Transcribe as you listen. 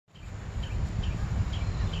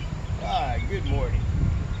Good morning.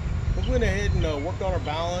 We went ahead and worked on our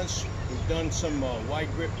balance. We've done some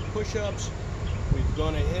wide grip push-ups. We've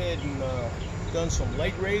gone ahead and done some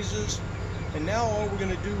leg raises. And now all we're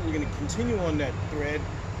going to do, we're going to continue on that thread.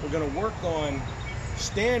 We're going to work on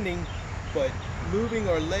standing, but moving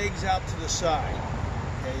our legs out to the side.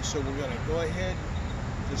 Okay, so we're going to go ahead,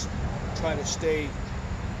 just try to stay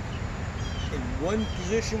in one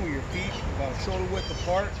position with your feet about shoulder width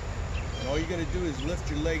apart. And all you're going to do is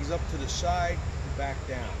lift your legs up to the side and back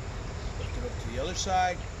down. Lift it up to the other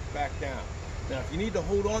side, back down. Now if you need to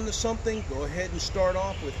hold on to something, go ahead and start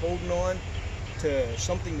off with holding on to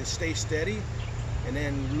something to stay steady, and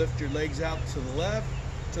then lift your legs out to the left,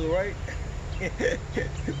 to the right,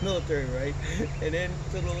 military right, and then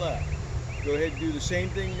to the left. Go ahead and do the same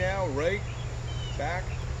thing now, right, back,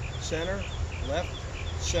 center, left,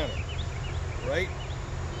 center, right,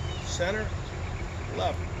 center,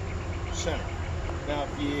 left, center. Now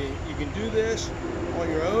if you can do this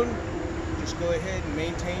on your own, just go ahead and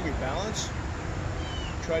maintain your balance.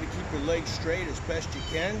 Try to keep your legs straight as best you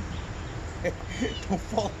can. Don't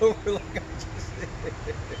fall over like I just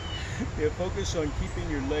did. Yeah, focus on keeping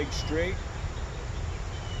your legs straight.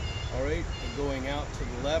 Alright, and going out to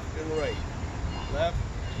the left and right. Left,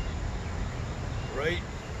 right,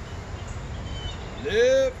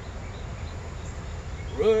 left,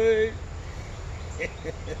 right.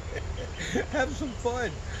 Have some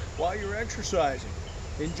fun while you're exercising.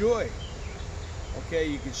 Enjoy. Okay,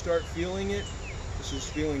 you can start feeling it. This is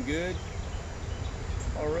feeling good.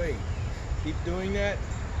 All right, keep doing that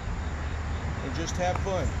and just have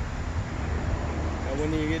fun. Now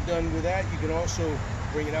when you get done with that, you can also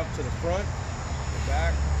bring it out to the front, the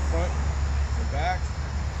back, front, and back,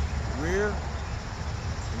 rear,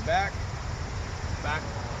 and back, back,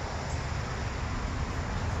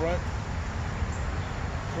 front,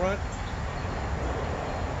 front,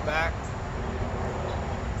 back,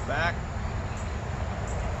 back,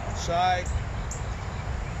 side,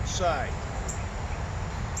 side,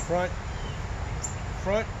 front,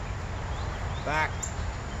 front, back,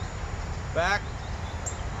 back,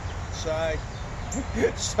 side,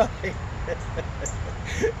 side.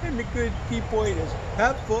 And the good key point is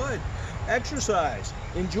have fun, exercise,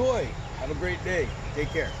 enjoy, have a great day. Take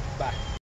care. Bye.